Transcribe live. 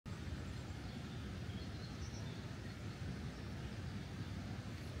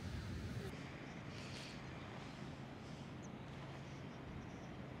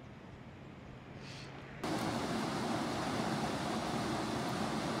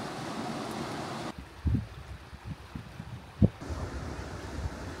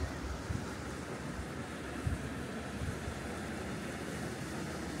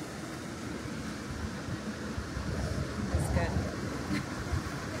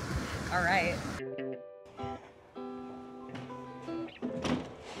All right.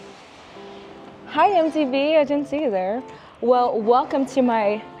 Hi MTV, I didn't see you there. Well, welcome to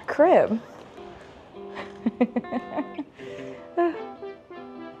my crib.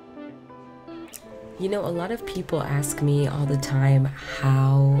 You know, a lot of people ask me all the time,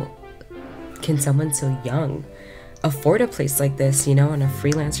 how can someone so young afford a place like this, you know, on a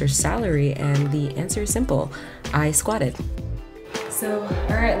freelancer salary? And the answer is simple: I squatted. So,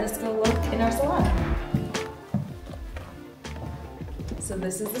 all right, let's go look in our salon. So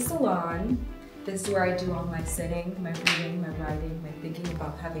this is the salon. This is where I do all my sitting, my reading, my writing, my thinking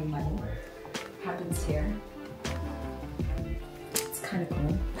about having money. Happens here. It's kind of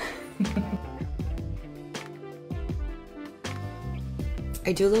cool.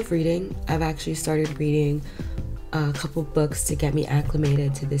 I do love reading. I've actually started reading a couple books to get me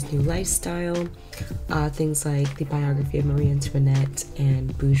acclimated to this new lifestyle. Things like the biography of Marie Antoinette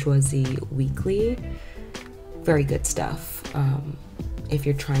and Bourgeoisie Weekly. Very good stuff. If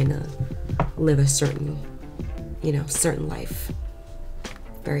you're trying to live a certain, certain life.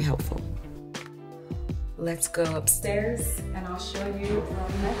 Very helpful. Let's go upstairs and I'll show you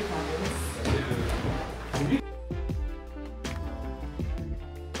the magic happens.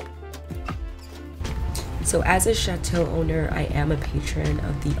 So as a chateau owner, I am a patron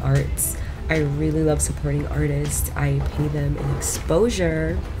of the arts. I really love supporting artists. I pay them in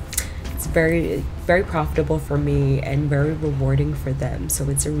exposure. It's very, very profitable for me and very rewarding for them. So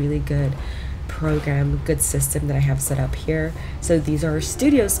it's a really good program, good system that I have set up here. So these are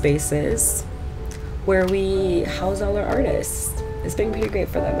studio spaces where we house all our artists. It's been pretty great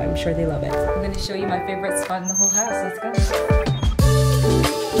for them. I'm sure they love it. I'm gonna show you my favorite spot in the whole house. Let's go.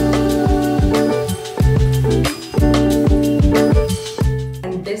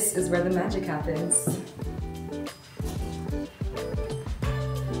 And this is where the magic happens.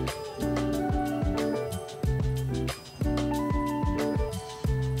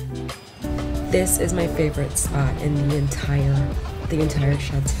 This is my favorite spot in the entire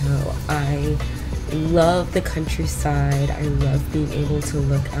chateau. I love the countryside. I love being able to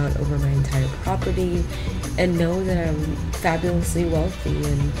look out over my entire property and know that I'm fabulously wealthy,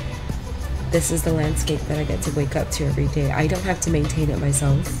 and this is the landscape that I get to wake up to every day. I don't have to maintain it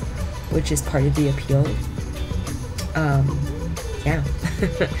myself, which is part of the appeal. Yeah.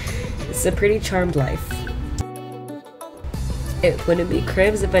 It's a pretty charmed life. It wouldn't be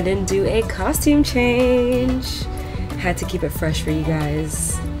Cribs if I didn't do a costume change. Had to keep it fresh for you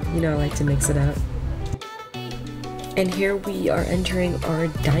guys. You know, I like to mix it up. And here we are entering our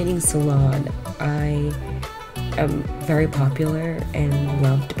dining salon. I am very popular and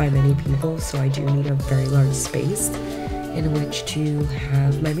loved by many people, so I do need a very large space in which to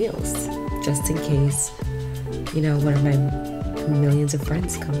have my meals, just in case, one of my millions of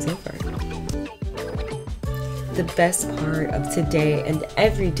friends comes over. The best part of today and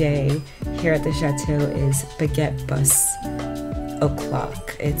every day here at the chateau is baguette bus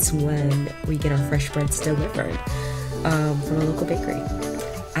o'clock. It's when we get our fresh breads delivered from a local bakery.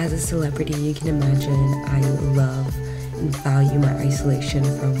 As a celebrity, you can imagine I love and value my isolation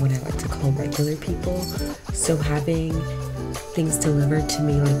from what I like to call regular people. So having things delivered to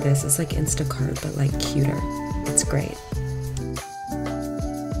me like this, it's like Instacart, but like cuter. It's great.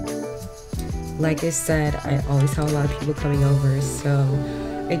 Like I said, I always have a lot of people coming over, so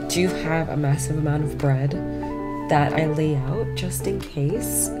I do have a massive amount of bread that I lay out just in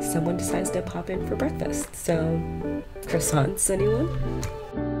case someone decides to pop in for breakfast. So, croissants, anyone?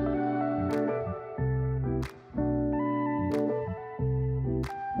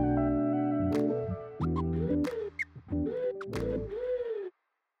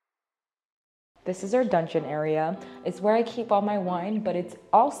 This is our dungeon area. It's where I keep all my wine, but it's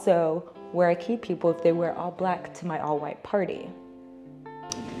also where I keep people if they wear all black to my all white party.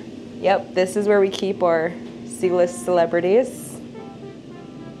 Yep, this is where we keep our C-list celebrities.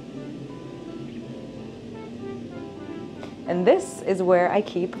 And this is where I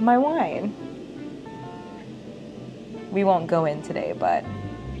keep my wine. We won't go in today, but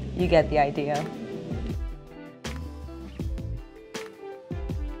you get the idea.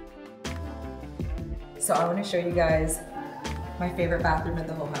 So I want to show you guys my favorite bathroom in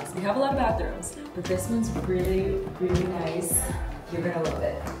the whole house. We have a lot of bathrooms, but this one's really, really nice. You're gonna love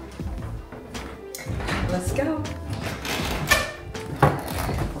it. Let's go.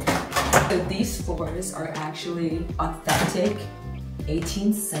 So these floors are actually authentic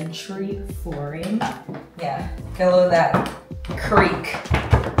 18th century flooring. Yeah, get a load of that creak.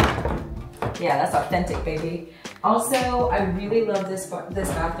 Yeah, that's authentic, baby. Also, I really love this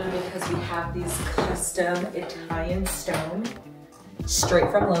bathroom because we have these custom Italian stone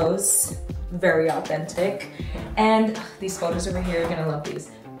straight from Lowe's, very authentic. And these photos over here, you're gonna love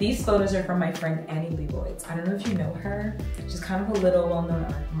these. These photos are from my friend Annie Leibowitz. I don't know if you know her. She's kind of a little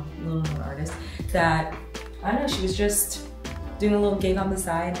well-known artist that, I don't know, she was just doing a little gig on the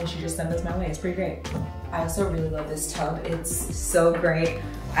side and she just sent this my way. It's pretty great. I also really love this tub. It's so great.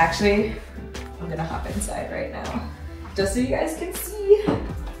 Actually, I'm gonna hop inside right now just so you guys can see.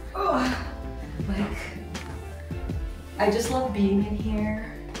 Oh, like, I just love being in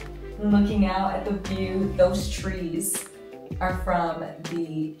here, looking out at the view. Those trees are from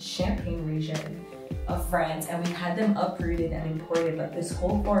the Champagne region of France, and we had them uprooted and imported, but this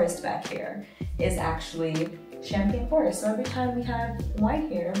whole forest back here is actually Champagne forest. So every time we have wine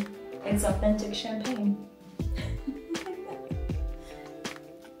here, it's authentic champagne.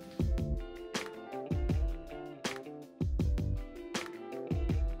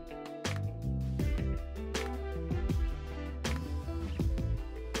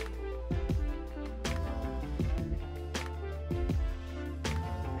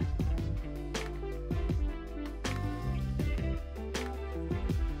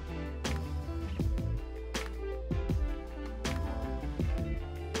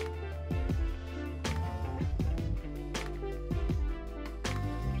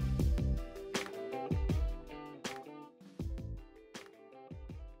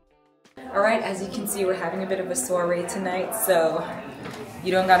 All right, as you can see, we're having a bit of a soiree tonight, so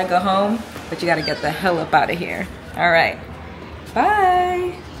you don't gotta go home, but you gotta get the hell up out of here. All right,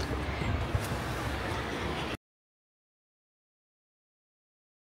 bye.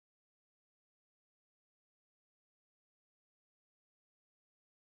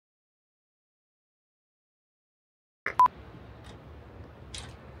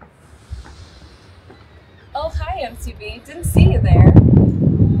 Oh, hi, MTV. Didn't see you there.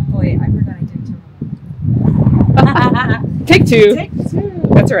 Wait, I forgot I did two. Take two. Take two.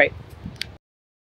 That's all right.